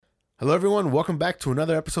Hello, everyone. Welcome back to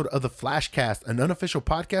another episode of the Flashcast, an unofficial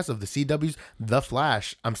podcast of the CW's The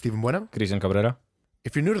Flash. I'm Steven Bueno. Cristian Cabrera.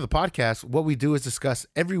 If you're new to the podcast, what we do is discuss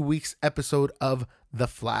every week's episode of The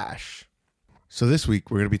Flash. So this week,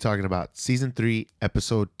 we're going to be talking about Season 3,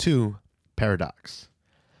 Episode 2, Paradox.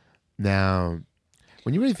 Now,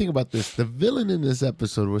 when you really think about this, the villain in this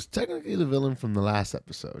episode was technically the villain from the last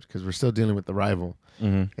episode, because we're still dealing with the rival.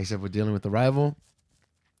 Except we're dealing with the rival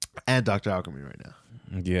and Dr. Alchemy right now.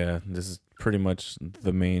 Yeah, this is pretty much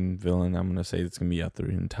the main villain. I'm going to say it's going to be out the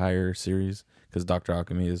entire series because Dr.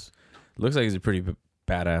 Alchemy looks like he's a pretty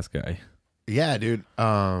badass guy. Yeah, dude.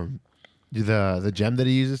 The gem that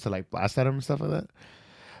he uses to like blast at him and stuff like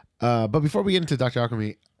that. But before we get into Dr.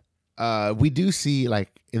 Alchemy, we do see like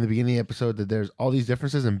in the beginning of the episode that there's all these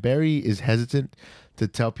differences, and Barry is hesitant to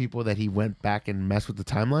tell people that he went back and messed with the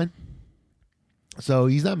timeline. So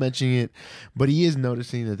he's not mentioning it, but he is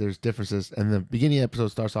noticing that there's differences. And the beginning of the episode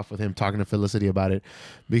starts off with him talking to Felicity about it,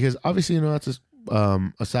 because obviously, that's just,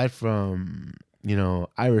 aside from,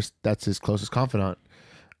 Iris, that's his closest confidant,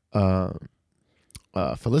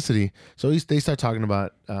 Felicity. So they start talking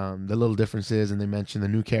about the little differences, and they mention the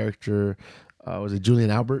new character, was it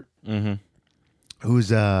Julian Albert? Mm-hmm.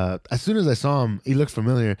 Who's as soon as I saw him, he looked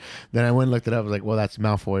familiar. Then I went and looked it up. I was like, well, that's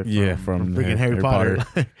Malfoy from freaking Harry Potter.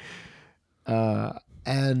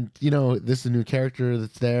 And this is a new character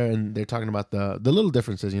that's there, and they're talking about the little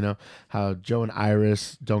differences, how Joe and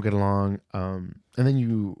Iris don't get along, and then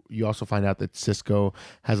you also find out that Cisco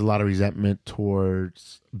has a lot of resentment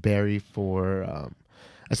towards Barry for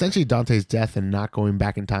essentially Dante's death and not going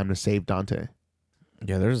back in time to save Dante.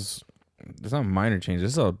 Yeah, there's not minor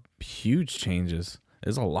changes. There's huge changes.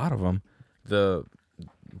 There's a lot of them.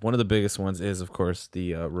 One of the biggest ones is, of course,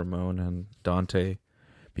 the Ramon and Dante,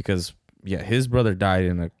 because his brother died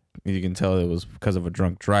you can tell it was because of a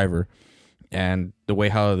drunk driver. And the way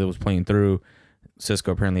how it was playing through,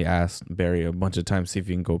 Cisco apparently asked Barry a bunch of times see if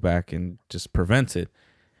he can go back and just prevent it.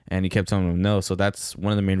 And he kept telling him no. So that's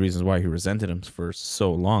one of the main reasons why he resented him for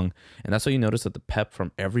so long. And that's why you notice that the pep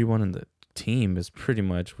from everyone in the team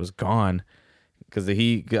was gone. Because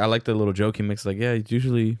I like the little joke he makes, like,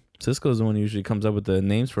 usually Cisco's the one who usually comes up with the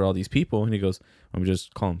names for all these people, and he goes, "I'm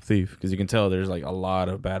just call him Thief," because you can tell there's like a lot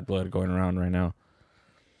of bad blood going around right now.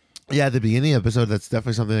 Yeah, at the beginning of the episode, that's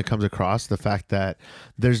definitely something that comes across, the fact that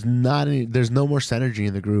there's no more synergy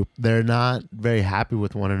in the group. They're not very happy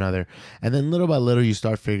with one another, and then little by little you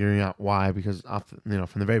start figuring out why, because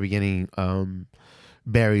from the very beginning,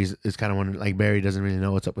 Barry is kind of wondering, like, Barry doesn't really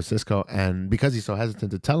know what's up with Cisco, and because he's so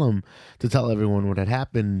hesitant to tell everyone what had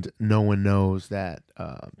happened, no one knows that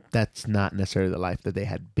that's not necessarily the life that they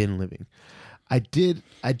had been living. I did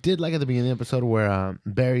like at the beginning of the episode where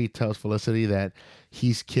Barry tells Felicity that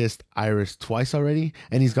he's kissed Iris twice already,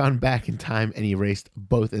 and he's gone back in time and erased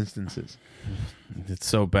both instances. It's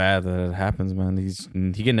so bad that it happens, man.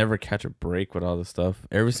 He can never catch a break with all this stuff.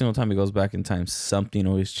 Every single time he goes back in time, something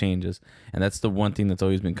always changes. And that's the one thing that's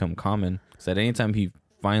always become common, is that anytime he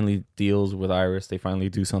finally deals with Iris, they finally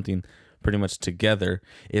do something pretty much together,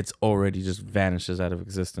 it's already just vanishes out of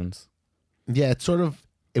existence. Yeah, it's sort of,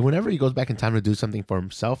 whenever he goes back in time to do something for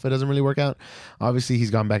himself, it doesn't really work out. Obviously,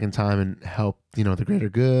 he's gone back in time and helped, the greater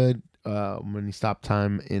good. When he stopped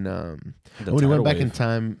time in when he went back in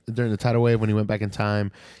time during the tidal wave, when he went back in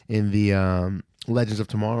time in the Legends of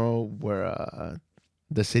Tomorrow, where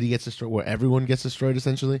the city gets destroyed, where everyone gets destroyed,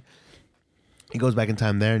 essentially. He goes back in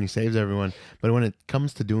time there and he saves everyone. But when it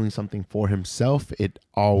comes to doing something for himself, it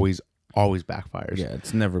always backfires. Yeah,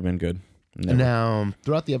 it's never been good. Never. Now,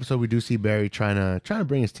 throughout the episode, we do see Barry trying to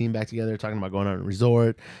bring his team back together, talking about going on a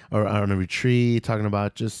resort or on a retreat, talking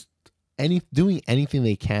about just doing anything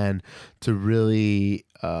they can to really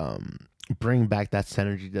bring back that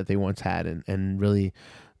synergy that they once had and really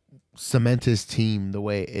cement his team the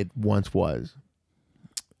way it once was.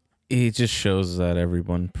 It just shows that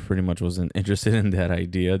everyone pretty much wasn't interested in that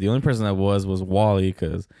idea. The only person that was Wally,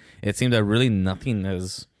 because it seemed that really nothing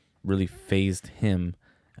has really phased him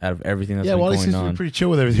out of everything that's been Wally going seems on. to be pretty chill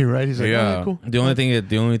with everything, right? He's like, yeah, cool. The only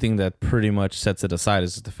thing that pretty much sets it aside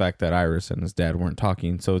is the fact that Iris and his dad weren't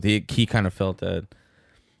talking. So he kind of felt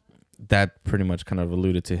that pretty much kind of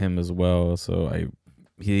alluded to him as well. So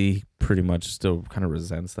he pretty much still kind of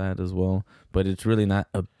resents that as well. But it's really not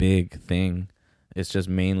a big thing. It's just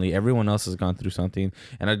mainly everyone else has gone through something,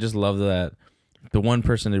 and I just love that the one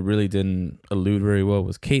person that really didn't allude very well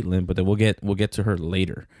was Caitlin. But then we'll get to her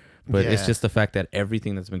later. But it's just the fact that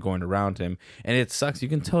everything that's been going around him, and it sucks. You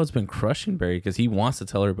can tell it's been crushing Barry because he wants to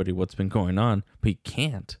tell everybody what's been going on, but he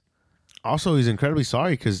can't. Also, he's incredibly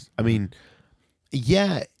sorry because, I mean,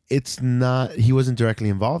 yeah, it's not, he wasn't directly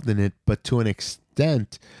involved in it, but to an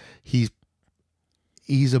extent, he's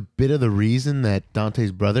a bit of the reason that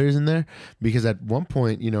Dante's brother is in there, because at one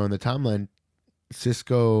point, in the timeline,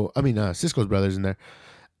 Cisco's brother's in there.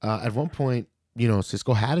 At one point,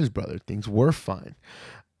 Cisco had his brother. Things were fine.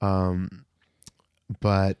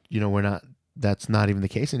 But, that's not even the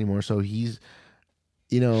case anymore. So he's,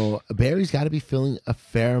 Barry's got to be feeling a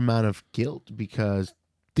fair amount of guilt because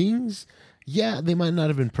things, they might not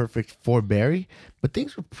have been perfect for Barry, but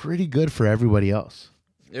things were pretty good for everybody else.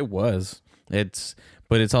 It was.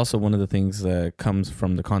 But it's also one of the things that comes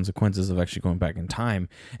from the consequences of actually going back in time.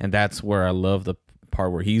 And that's where I love the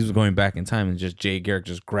part where he's going back in time and just Jay Garrick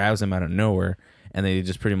just grabs him out of nowhere and they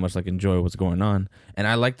just pretty much like enjoy what's going on. And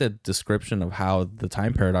I like the description of how the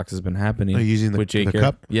time paradox has been happening using with Jay the Garrick.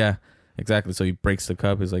 cup? Yeah, exactly. So he breaks the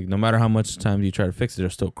cup. He's like, no matter how much time you try to fix it,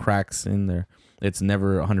 there's still cracks in there. It's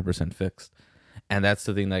never 100% fixed. And that's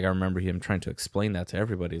the thing, like I remember him trying to explain that to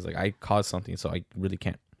everybody. He's like, I caused something, so I really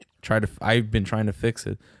can't I've been trying to fix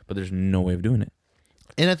it, but there's no way of doing it.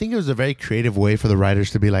 And I think it was a very creative way for the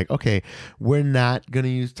writers to be like, okay, we're not going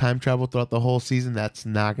to use time travel throughout the whole season. That's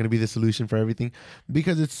not going to be the solution for everything,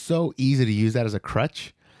 because it's so easy to use that as a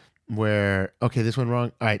crutch where, okay, this went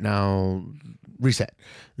wrong. All right, now reset.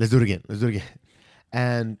 Let's do it again.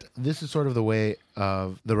 And this is sort of the way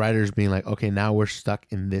of the writers being like, okay, now we're stuck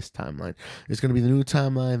in this timeline. It's going to be the new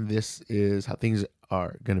timeline. This is how things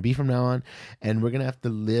are going to be from now on. And we're going to have to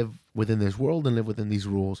live within this world and live within these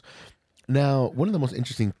rules. Now, one of the most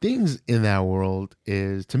interesting things in that world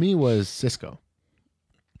was Cisco.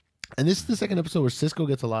 And this is the second episode where Cisco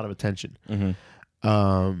gets a lot of attention.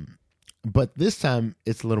 Mm-hmm. But this time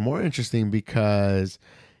it's a little more interesting because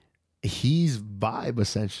he's vibe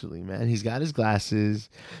essentially, man. He's got his glasses,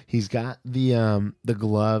 he's got the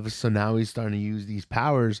gloves, so now he's starting to use these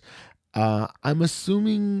powers. I'm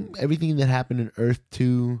assuming everything that happened in Earth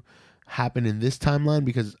 2 happened in this timeline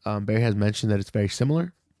because Barry has mentioned that it's very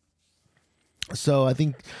similar. So I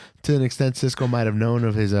think to an extent Cisco might have known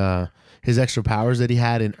of his extra powers that he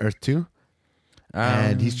had in Earth 2.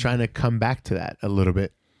 And he's trying to come back to that a little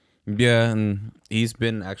bit. Yeah, and he's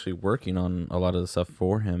been actually working on a lot of the stuff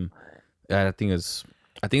for him. I think it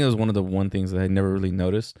was one of the things that I never really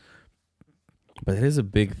noticed, but it is a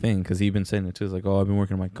big thing because he's been saying it too. It's like, oh, I've been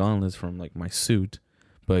working on my gauntlets from like my suit,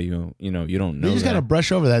 but you don't know. They just gotta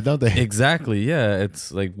brush over that, don't they? Exactly. Yeah,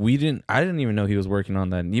 it's like I didn't even know he was working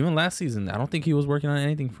on that. And even last season, I don't think he was working on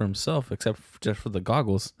anything for himself except just for the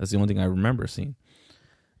goggles. That's the only thing I remember seeing.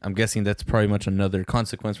 I'm guessing that's probably much another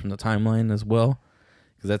consequence from the timeline as well.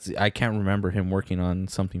 Because I can't remember him working on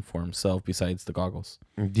something for himself besides the goggles.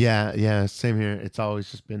 Yeah, same here. It's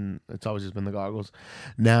always just been the goggles.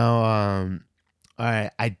 Now, all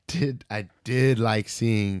right, I did like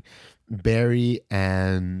seeing Barry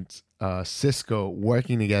and Cisco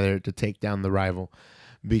working together to take down the rival,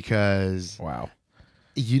 because wow,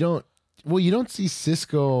 you don't see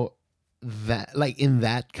Cisco that like in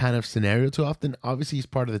that kind of scenario too often. Obviously he's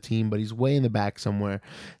part of the team, but he's way in the back somewhere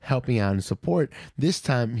helping out and support. This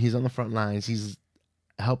time he's on the front lines. He's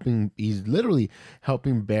literally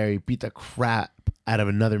helping Barry beat the crap out of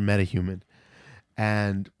another metahuman.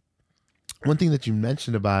 And one thing that you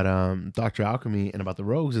mentioned about Dr. Alchemy and about the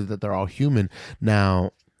rogues is that they're all human.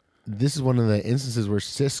 Now, this is one of the instances where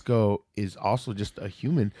Cisco is also just a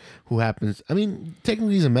human who happens,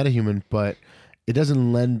 technically he's a metahuman, but it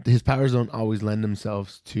doesn't his powers don't always lend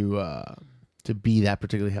themselves to be that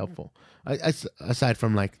particularly helpful. Aside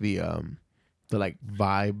from like the like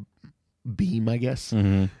vibe beam, I guess.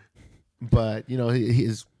 Mm-hmm. But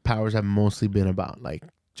his powers have mostly been about like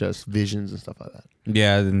just visions and stuff like that.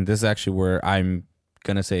 Yeah, and this is actually where I'm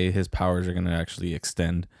gonna say his powers are gonna actually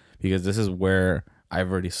extend, because this is where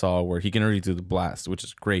I've already saw where he can already do the blast, which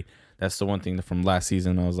is great. That's the one thing that from last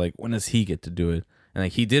season I was like, when does he get to do it? And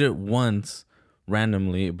like he did it once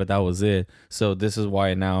randomly, but that was it. So this is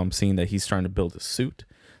why now I'm seeing that he's trying to build a suit.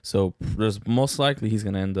 So there's most likely he's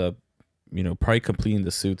gonna end up, probably completing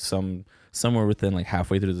the suit somewhere within like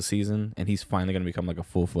halfway through the season, and he's finally gonna become like a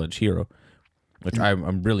full-fledged hero. Which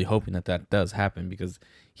I'm really hoping that does happen, because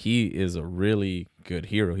he is a really good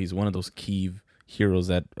hero. He's one of those key heroes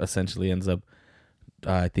that essentially ends up,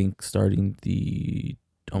 I think, starting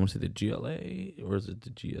I want to say the GLA, or is it the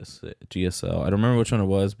GSL? I don't remember which one it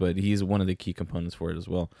was, but he's one of the key components for it as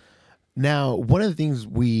well. Now, one of the things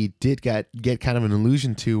we did get kind of an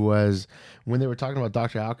allusion to was when they were talking about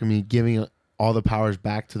Dr. Alchemy giving all the powers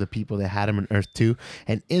back to the people that had him in Earth 2,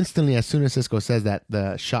 and instantly, as soon as Cisco says that,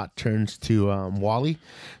 the shot turns to Wally.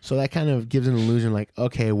 So that kind of gives an illusion like,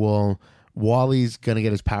 okay, well, Wally's going to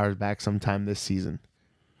get his powers back sometime this season.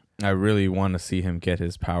 I really want to see him get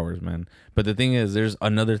his powers, man. But the thing is, there's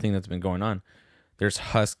another thing that's been going on. there's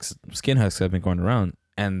skin husks that have been going around,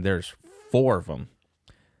 and there's 4 of them.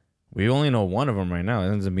 We only know one of them right now.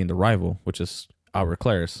 It ends up being the rival, which is Albert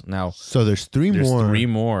Claris. Now, so there's 3 there's more. 3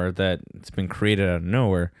 more that it's been created out of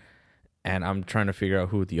nowhere, and I'm trying to figure out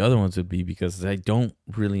who the other ones would be because I don't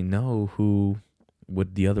really know who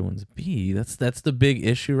would the other ones be. That's the big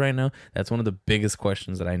issue right now. That's one of the biggest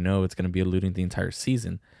questions that I know it's going to be eluding the entire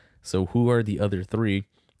season. So who are the other 3,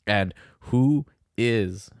 and who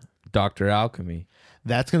is Dr. Alchemy?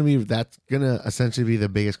 That's gonna essentially be the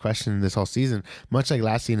biggest question in this whole season. Much like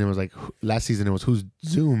last season, it was who's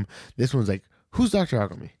Zoom. This one's like, who's Dr.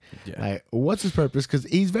 Alchemy? Yeah. Like, what's his purpose? Because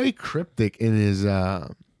he's very cryptic in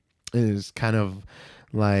his kind of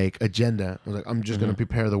like agenda. Like, I'm just gonna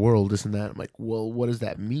prepare the world, this and that. I'm like, well, what does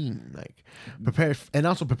that mean? Like, prepare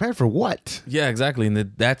for what? Yeah, exactly. And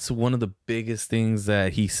that's one of the biggest things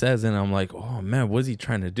that he says. And I'm like, oh man, what is he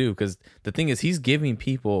trying to do? Because the thing is, he's giving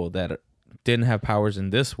people that didn't have powers in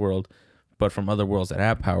this world, but from other worlds that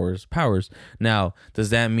have powers. Now, does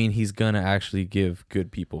that mean he's gonna actually give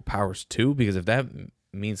good people powers too? Because if that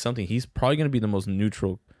means something, he's probably gonna be the most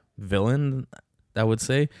neutral villain, I would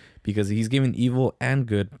say, because he's giving evil and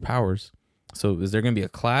good powers. So is there gonna be a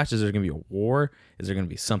clash? Is there gonna be a war? Is there gonna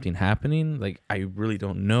be something happening? Like, I really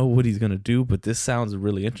don't know what he's gonna do, but this sounds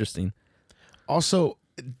really interesting. Also,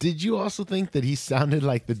 did you also think that he sounded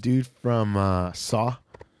like the dude from Saw?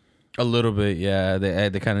 A little bit, yeah.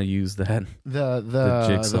 They kind of use that the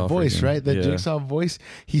Jigsaw voice, freaking, right? The yeah. Jigsaw voice.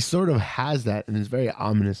 He sort of has that, and it's very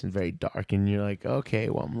ominous and very dark. And you're like, okay,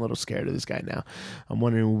 well, I'm a little scared of this guy now. I'm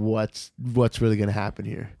wondering what's really gonna happen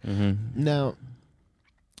here. Now,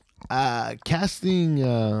 casting,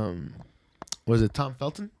 was it Tom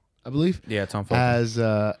Felton? I believe. Yeah, Tom Felton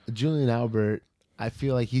as Julian Albert. I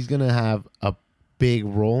feel like he's gonna have a big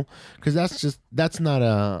role because that's not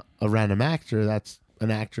a random actor. That's an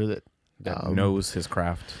actor that knows his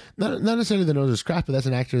craft. Not necessarily that knows his craft, but that's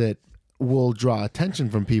an actor that will draw attention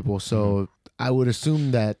from people. So I would assume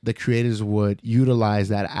that the creators would utilize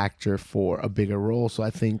that actor for a bigger role. So I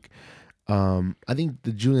think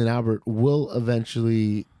the Julian Albert will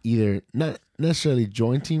eventually either not necessarily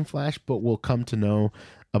join Team Flash, but will come to know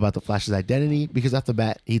about the Flash's identity, because off the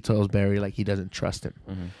bat he tells Barry like he doesn't trust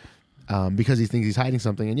him because he thinks he's hiding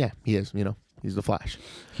something, and yeah, he is. He's the Flash.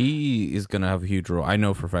 He is going to have a huge role. I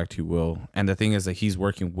know for a fact he will. And the thing is that he's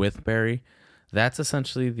working with Barry. That's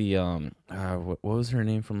essentially the what was her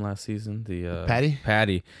name from last season? The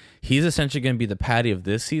Patty. He's essentially going to be the Patty of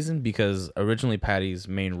this season, because originally Patty's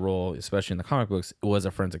main role, especially in the comic books, was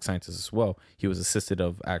a forensic scientist as well. He was assistant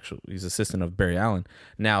of Barry Allen.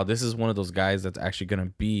 Now this is one of those guys that's actually going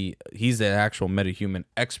to be. He's the actual metahuman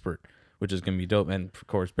expert, which is going to be dope. And of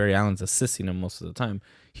course, Barry Allen's assisting him most of the time.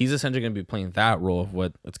 He's essentially going to be playing that role of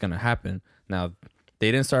what's going to happen. Now,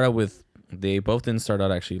 they both didn't start out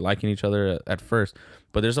actually liking each other at first,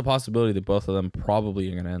 but there's a possibility that both of them probably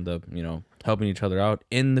are going to end up, helping each other out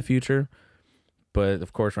in the future. But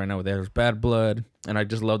of course, right now there's bad blood. And I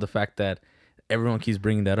just love the fact that everyone keeps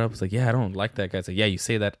bringing that up. It's like, yeah, I don't like that guy. It's like, yeah, you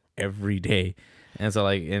say that every day. And so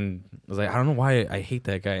and I was like, I don't know why I hate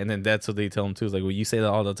that guy. And then that's what they tell him too. It's like, well, you say that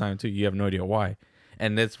all the time too. You have no idea why.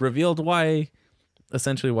 And it's revealed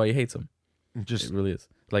essentially why he hates him. It really is.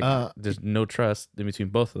 Like, there's no trust in between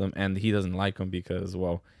both of them, and he doesn't like him because,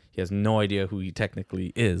 well, he has no idea who he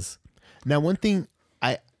technically is. Now, one thing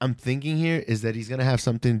I'm thinking here is that he's going to have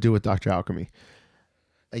something to do with Dr. Alchemy.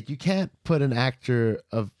 Like, you can't put an actor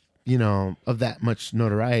of that much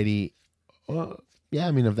notoriety, of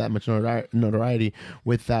that much notoriety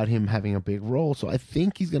without him having a big role. So I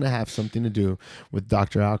think he's going to have something to do with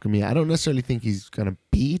Dr. Alchemy. I don't necessarily think he's going to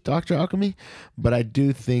be Dr. Alchemy, but I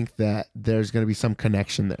do think that there's going to be some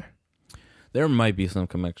connection there. There might be some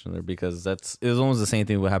connection there, because it was almost the same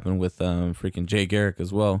thing what happened with freaking Jay Garrick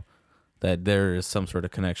as well, that there is some sort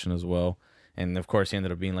of connection as well. And of course, he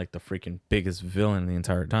ended up being like the freaking biggest villain the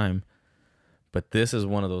entire time. But this is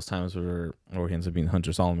one of those times where he ends up being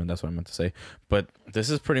Hunter Solomon. That's what I meant to say. But this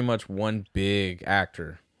is pretty much one big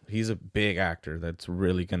actor. He's a big actor that's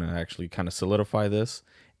really going to actually kind of solidify this.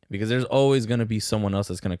 Because there's always going to be someone else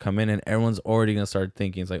that's going to come in, and everyone's already going to start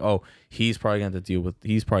thinking, it's like, oh, he's probably going to have to deal with,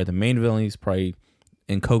 he's probably the main villain. He's probably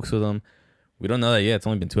in cokes with him. We don't know that yet. It's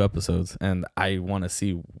only been 2 episodes. And I want to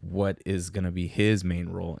see what is going to be his main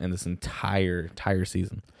role in this entire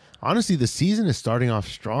season. Honestly, the season is starting off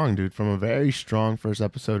strong, dude, from a very strong first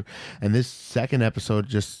episode. And this second episode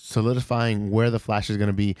just solidifying where the Flash is going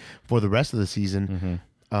to be for the rest of the season.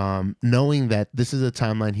 Knowing that this is a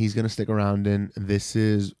timeline he's going to stick around in. This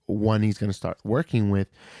is one he's going to start working with.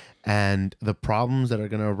 And the problems that are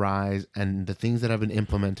going to arise and the things that have been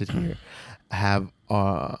implemented here have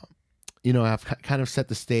have kind of set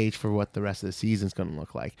the stage for what the rest of the season is going to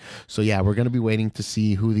look like. So yeah, we're going to be waiting to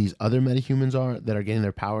see who these other metahumans are that are getting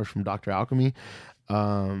their powers from Dr. Alchemy.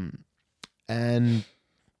 And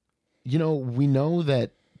we know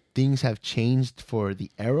that things have changed for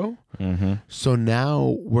the Arrow. Mm-hmm. So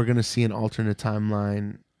now we're going to see an alternate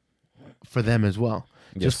timeline for them as well.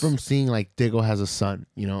 Yes. Just from seeing like Diggle has a son,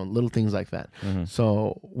 little things like that. Mm-hmm.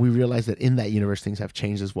 So we realize that in that universe, things have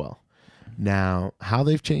changed as well. Now, how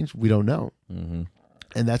they've changed, we don't know. Mm-hmm.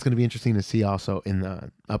 And that's going to be interesting to see also in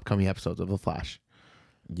the upcoming episodes of The Flash.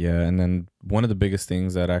 Yeah, and then one of the biggest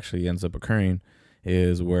things that actually ends up occurring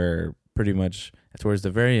is where pretty much towards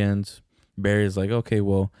the very end, Barry's like, okay,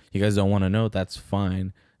 well, you guys don't want to know, that's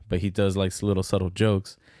fine. But he does like little subtle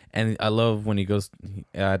jokes. And I love when he goes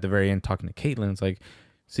at the very end talking to Caitlin. It's like,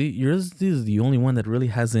 see, yours is the only one that really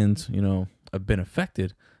hasn't, been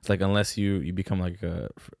affected. It's like, unless you become like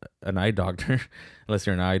an eye doctor, unless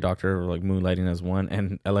you're an eye doctor or like moonlighting as one.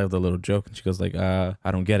 And I love the little joke. And she goes like, I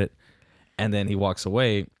don't get it. And then he walks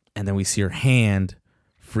away. And then we see her hand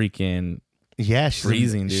freaking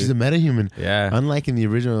freezing, dude. She's a metahuman. Yeah. Unlike in the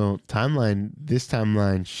original timeline, this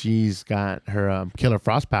timeline, she's got her Killer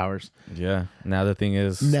Frost powers. Yeah. Now the thing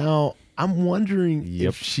is, now I'm wondering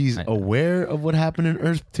if she's aware of what happened in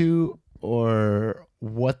Earth 2 or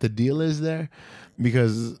what the deal is there.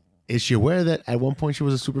 Because is she aware that at one point she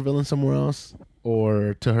was a supervillain somewhere else?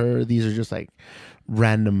 Or to her, these are just like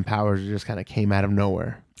random powers that just kind of came out of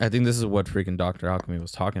nowhere? I think this is what freaking Dr. Alchemy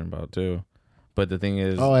was talking about too. But the thing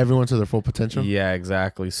is, everyone to their full potential? Yeah,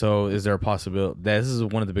 exactly. So is there a possibility? This is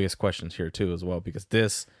one of the biggest questions here too as well, because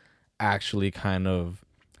this actually kind of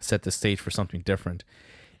set the stage for something different.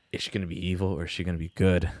 Is she going to be evil or is she going to be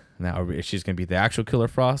good? Now, is she going to be the actual Killer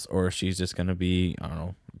Frost, or is she just going to be, I don't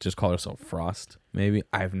know, just call herself Frost? Maybe.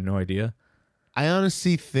 I have no idea. I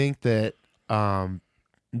honestly think that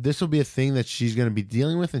this will be a thing that she's going to be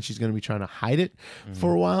dealing with, and she's going to be trying to hide it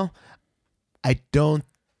for a while. I don't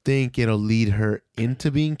think it'll lead her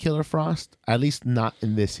into being Killer Frost, at least not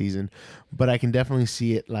in this season. But I can definitely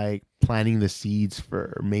see it like planting the seeds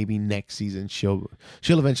for maybe next season. She'll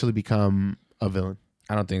eventually become a villain.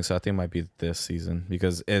 I don't think so. I think it might be this season,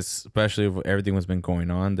 because especially if everything that's been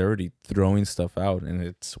going on, they're already throwing stuff out, and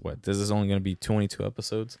this is only going to be 22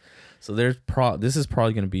 episodes. So this is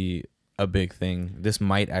probably going to be a big thing. This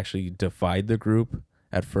might actually divide the group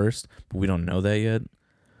at first, but we don't know that yet.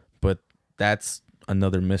 But that's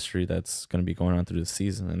another mystery that's going to be going on through the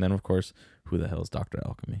season. And then, of course, who the hell is Dr.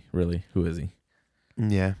 Alchemy? Really, who is he?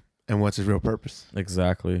 Yeah, and what's his real purpose?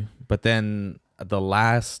 Exactly. But then the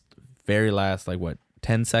very last,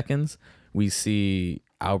 10 seconds, we see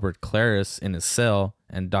Albert Claris in his cell,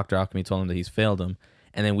 and Dr. Alchemy told him that he's failed him.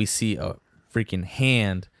 And then we see a freaking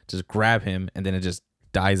hand just grab him, and then it just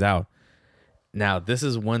dies out. Now, this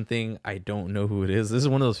is one thing I don't know who it is. This is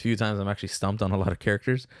one of those few times I'm actually stumped on a lot of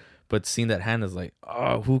characters, but seeing that hand is like,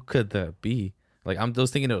 oh, who could that be? Like, I was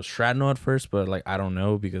thinking it was Shrapnel at first, but I don't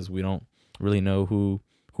know, because we don't really know who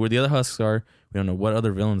the other Husks are. We don't know what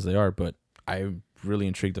other villains they are, but I'm really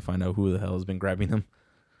intrigued to find out who the hell has been grabbing them.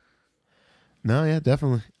 No, yeah,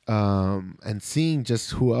 definitely. And seeing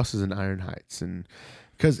just who else is in Iron Heights, and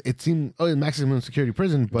because it seemed maximum security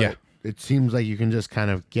prison, but it seems like you can just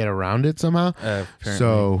kind of get around it somehow.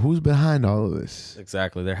 So who's behind all of this?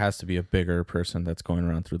 Exactly. There has to be a bigger person that's going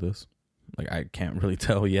around through this. I can't really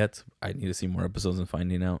tell yet. I need to see more episodes and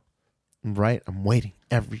finding out. Right. I'm waiting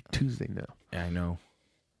every Tuesday now. Yeah, I know.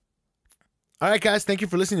 All right, guys, thank you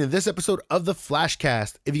for listening to this episode of the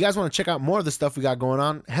Flashcast. If you guys want to check out more of the stuff we got going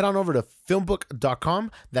on, head on over to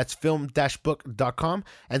filmbook.com. That's film-book.com,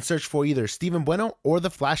 and search for either Stephen Bueno or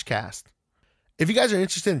the Flashcast. If you guys are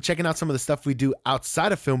interested in checking out some of the stuff we do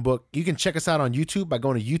outside of Filmbook, you can check us out on YouTube by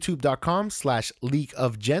going to youtube.com/League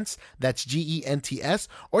of Gents. That's GENTS.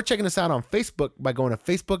 Or checking us out on Facebook by going to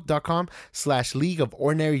facebook.com/League of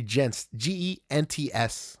Ordinary Gents.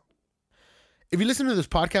 GENTS. If you listen to this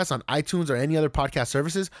podcast on iTunes or any other podcast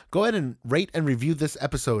services, go ahead and rate and review this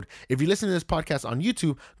episode. If you listen to this podcast on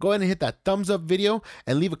YouTube, go ahead and hit that thumbs up video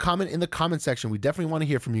and leave a comment in the comment section. We definitely want to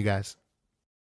hear from you guys.